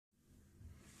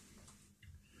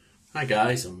Hi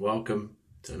guys, and welcome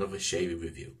to another shaving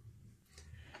review.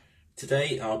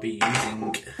 Today I'll be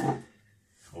using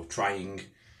or trying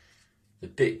the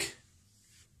Bic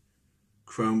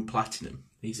Chrome Platinum.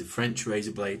 These are French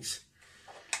razor blades.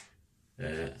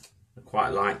 I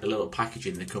quite like the little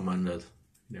packaging they come under,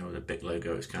 the Bic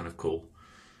logo. It's kind of cool.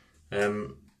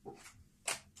 I'll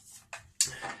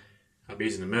be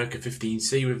using the Mirka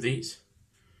 15C with these.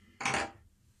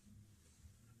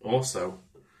 Also,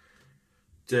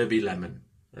 Derby Lemon.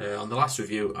 On the last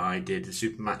review I did the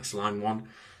Supermax Lime one.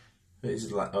 This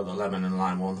is like the lemon and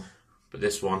lime one, but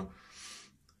this one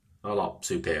a lot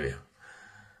superior.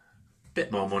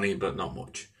 Bit more money, but not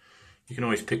much. You can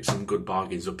always pick some good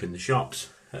bargains up in the shops.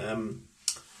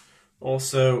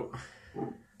 Also,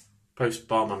 post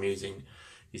balm I'm using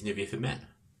is Nivea for Men,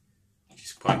 which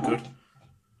is quite good.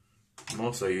 I'm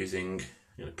also using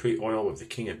pre-oil with the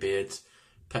King of Beards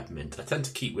Peppermint. I tend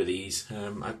to keep with these.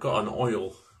 I've got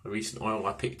a recent oil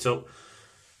I picked up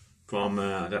from,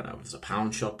 I don't know if it's a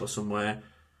pound shop or somewhere.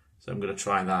 So I'm going to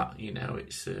try that.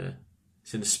 It's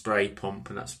in a spray pump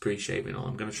and that's pre-shaving oil.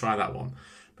 I'm going to try that one.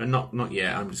 But not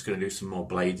yet. I'm just going to do some more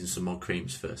blades and some more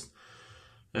creams first.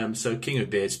 So King of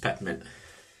Beards Peppermint.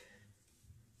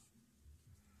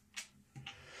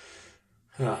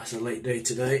 It's a late day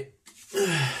today.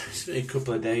 It's been a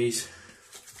couple of days.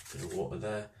 Bit of water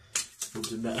there.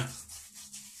 Rubs are better.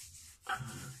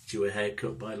 Do a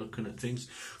haircut by looking at things.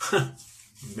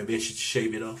 Maybe I should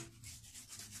shave it off.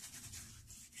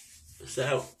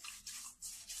 So,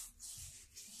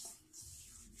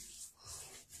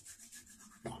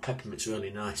 peppermint's really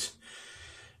nice.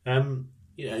 I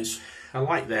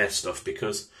like their stuff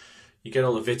because you get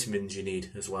all the vitamins you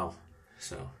need as well.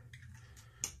 So,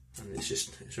 and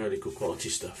it's really good quality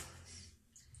stuff.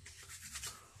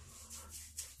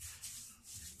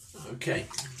 Okay.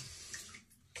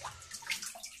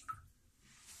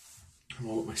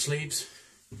 Roll up my sleeves.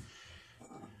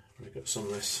 I've got some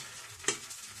of this.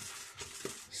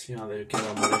 See how they get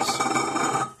on with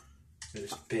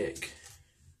this Bic.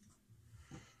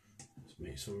 Let's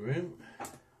make some room.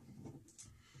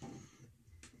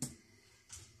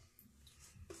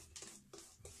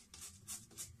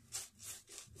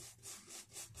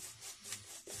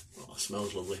 Oh, it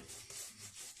smells lovely.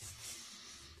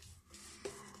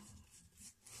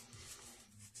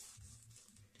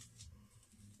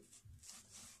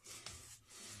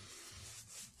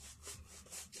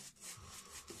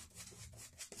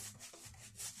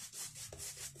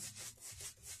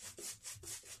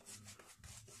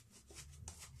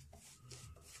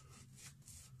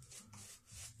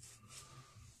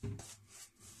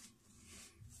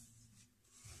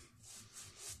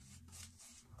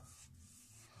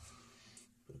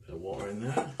 Bit of water in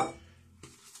there. There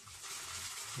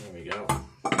we go.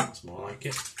 That's more like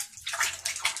it.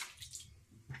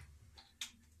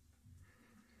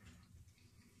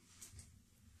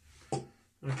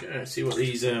 Okay, let's see what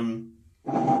these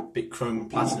Bic Chrome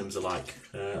Platinums are like.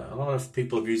 A lot of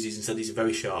people have used these and said these are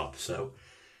very sharp, so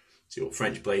see what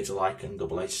French blades are like and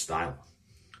double-edged style.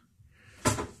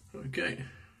 Okay.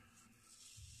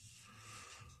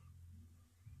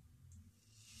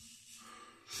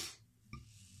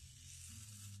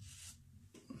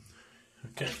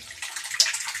 Okay.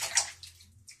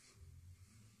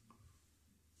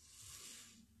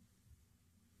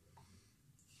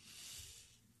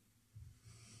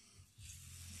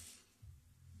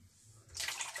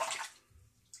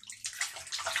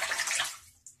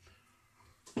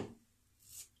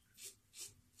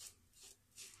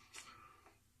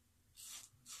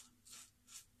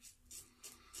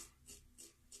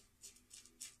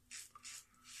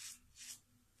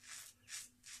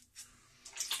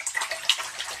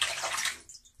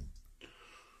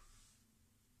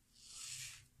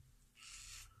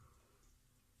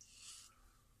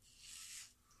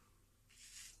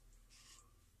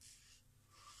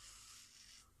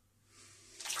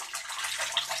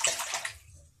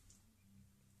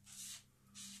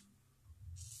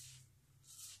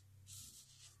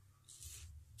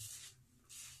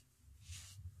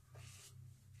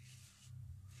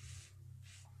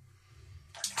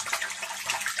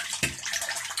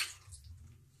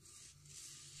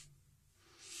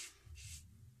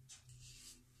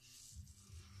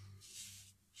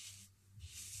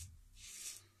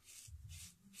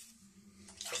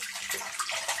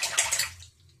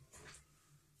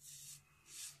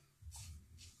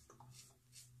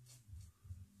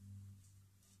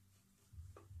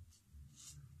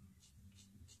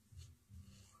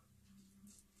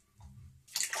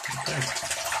 Okay.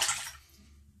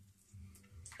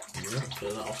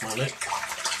 Clear that off my lip.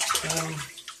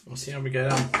 We'll see how we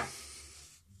get on.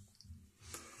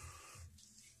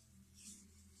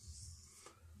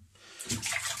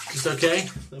 just okay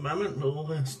at the moment. We'll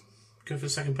go for the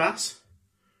second pass.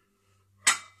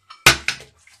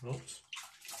 Oops.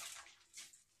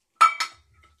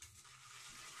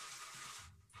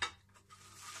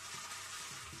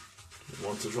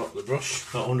 Want to drop the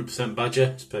brush, not 100%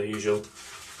 Badger as per usual.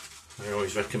 I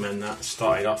always recommend that.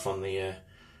 Started off on the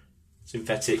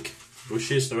synthetic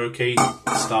brushes, they're okay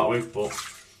to start with, but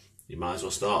you might as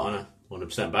well start on a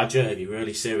 100% Badger if you're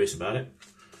really serious about it.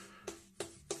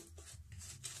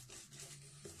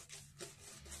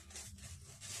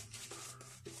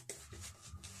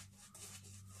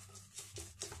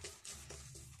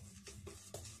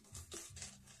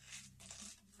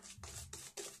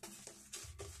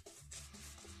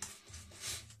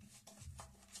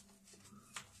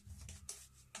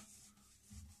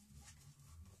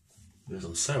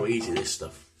 It's so easy, this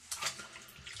stuff.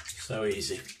 So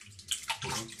easy.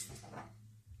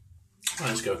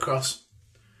 Let's go across.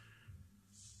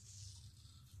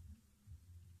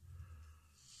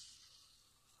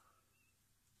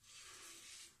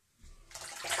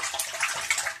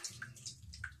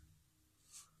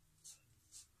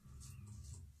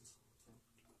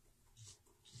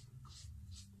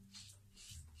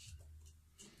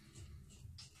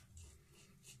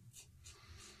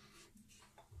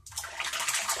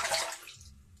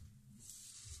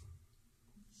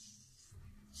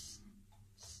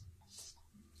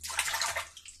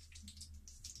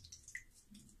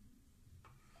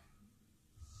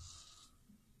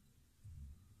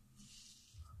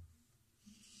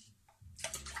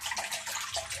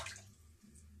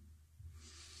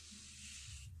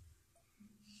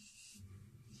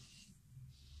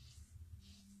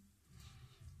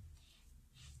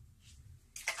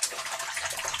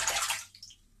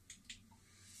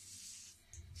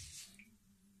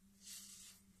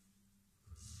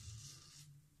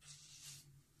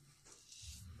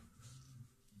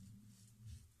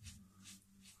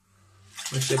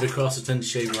 My shape across, I tend to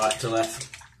shave right to left.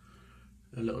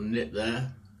 A little nip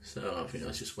there, so I think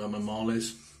that's just where my maul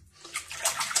is.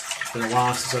 It's been a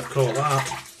while since I've caught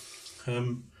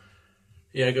that.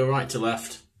 Yeah, go right to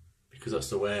left, because that's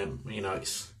the way, you know,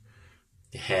 it's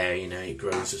the hair, you know, it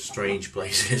grows in strange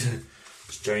places,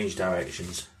 strange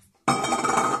directions.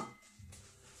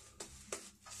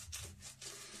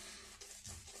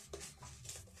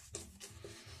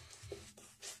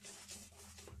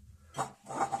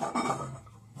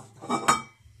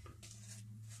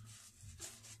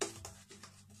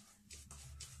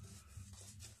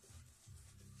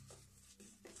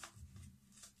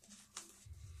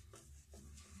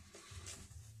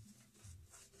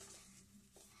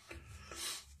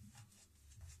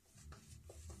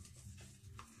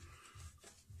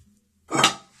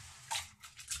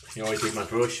 You always leave my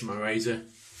brush, my razor,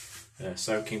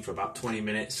 soaking for about 20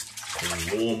 minutes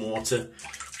in warm water,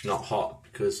 not hot,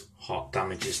 because hot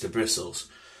damages the bristles.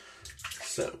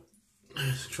 So,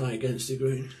 let's try against the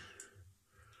grain.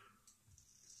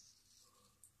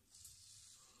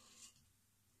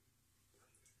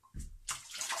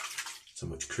 So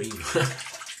much cream.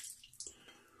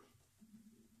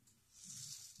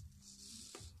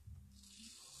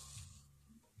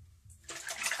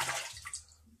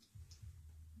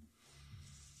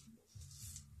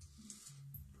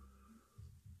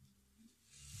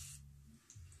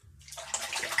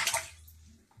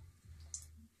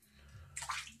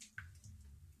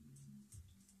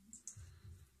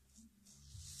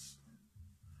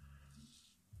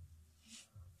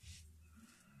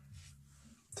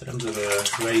 In terms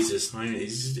of razors, I mean, it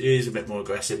is a bit more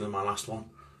aggressive than my last one.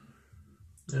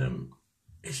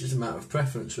 It's just a matter of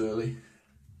preference, really.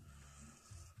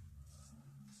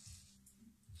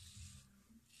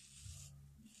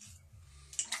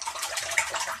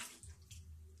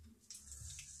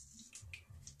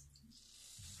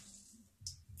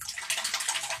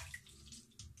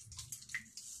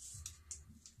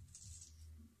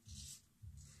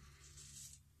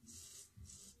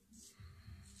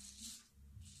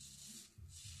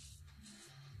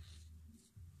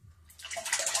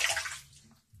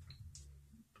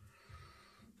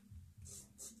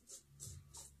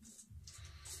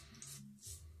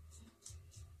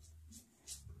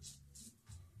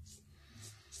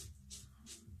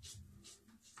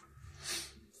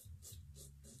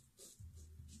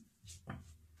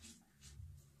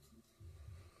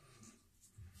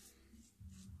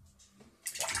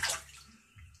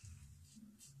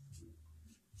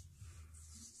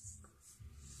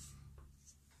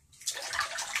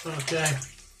 Okay.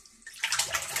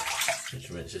 Just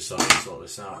rinse this off and sort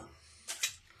this out.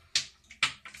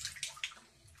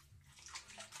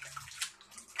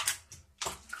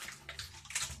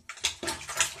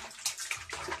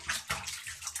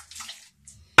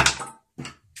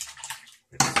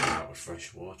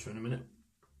 water in a minute.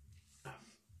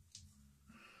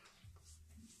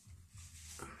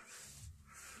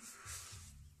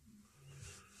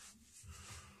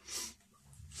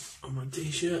 On my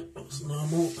t-shirt, that was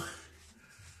normal.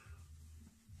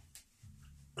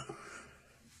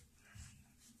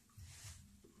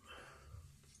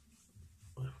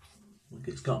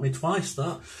 It's got me twice,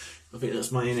 that. I think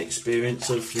that's my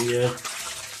inexperience of the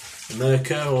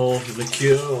Merkur or the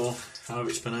Merkur, or however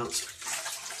it's pronounced.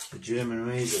 The German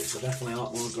razor. It's definitely a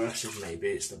lot more aggressive. Maybe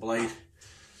it's the blade.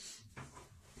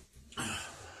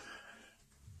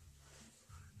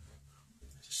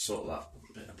 Just sort that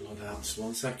bit of blood out. Just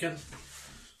 1 second.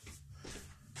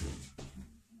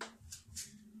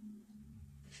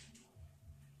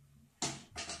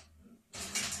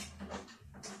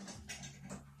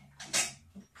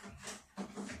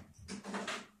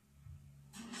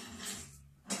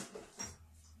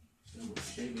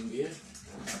 Shaving gear.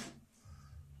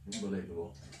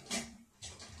 Unbelievable.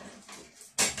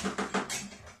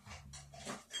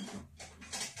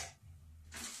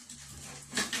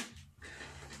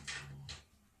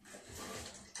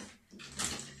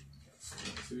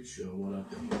 Not too sure what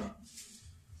I've done with that.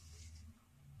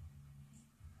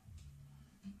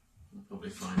 I'll probably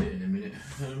find it in a minute.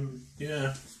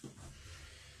 Yeah.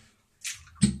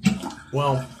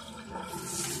 Well.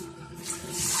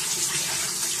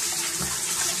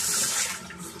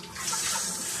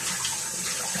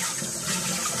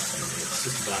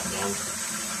 Just about gone.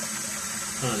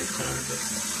 Tiny bit.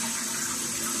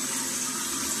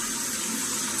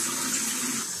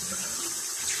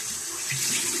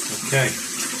 Okay.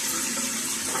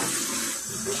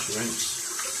 Brush the rinse.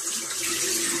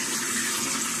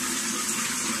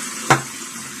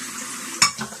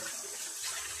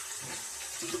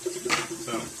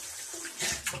 So.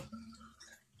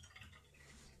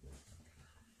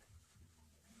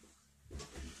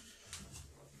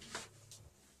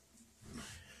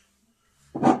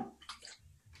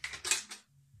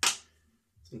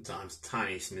 Sometimes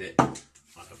tiniest minute I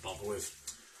don't bother with.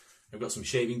 I've got some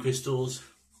shaving crystals.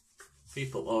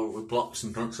 People are with blocks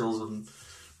and pencils and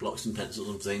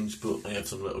things, but I have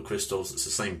some little crystals. It's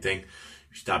the same thing.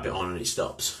 You stab it on and it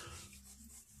stops.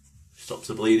 Stops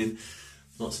the bleeding.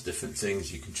 Lots of different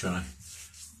things you can try.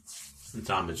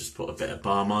 Sometimes I just put a bit of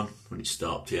balm on when it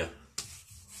stopped here.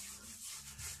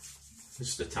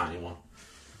 Just a tiny one.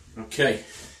 Okay.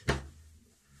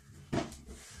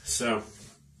 So.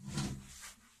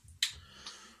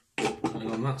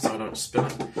 On that so I don't spill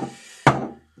it.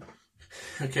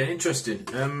 Okay, interesting.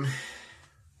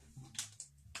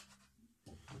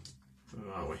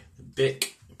 Where are we? The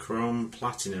Bic Chrome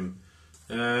Platinum.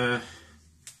 I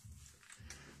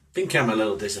think I'm a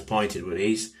little disappointed with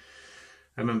these.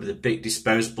 I remember the Bic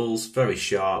disposables, very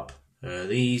sharp.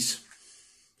 These,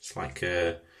 it's like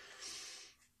I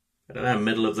don't know,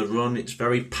 middle of the run. It's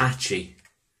very patchy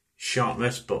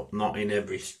sharpness, but not in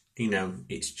every. You know,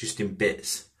 it's just in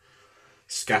bits.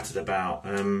 Scattered about.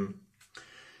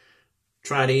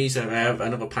 Try these. I have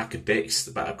another pack of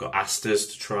Bics, but I've got Asters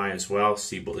to try as well.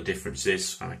 See what the difference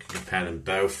is, and I can compare them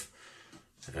both.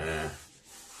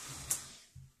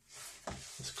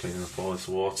 Just cleaning up all this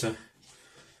water.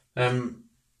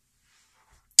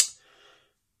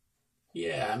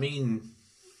 Yeah, I mean,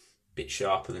 a bit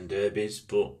sharper than Derby's,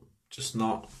 but just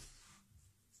not.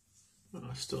 Oh,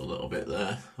 still a little bit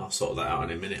there. I'll sort that out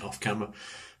in a minute off camera.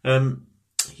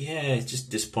 Yeah, it's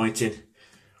just disappointing.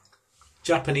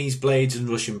 Japanese blades and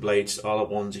Russian blades are the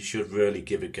ones you should really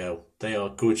give a go. They are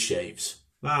good shaves.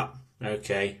 That,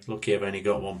 okay, lucky I've only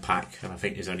got one pack, and I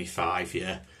think there's only 5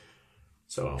 here.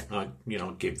 So I'll,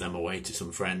 give them away to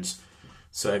some friends.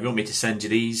 So if you want me to send you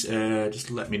these,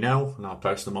 just let me know, and I'll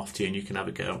post them off to you, and you can have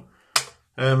a go.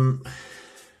 And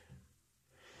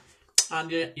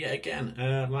yet again,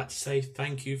 I'd like to say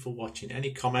thank you for watching. Any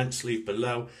comments, leave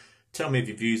below. Tell me if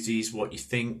you've used these, what you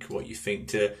think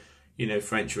to,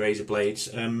 French razor blades,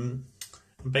 and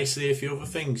basically a few other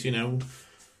things, happy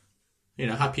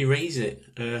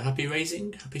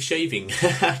shaving,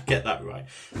 get that right,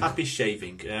 happy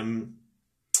shaving,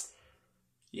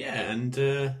 yeah, and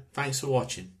thanks for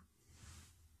watching.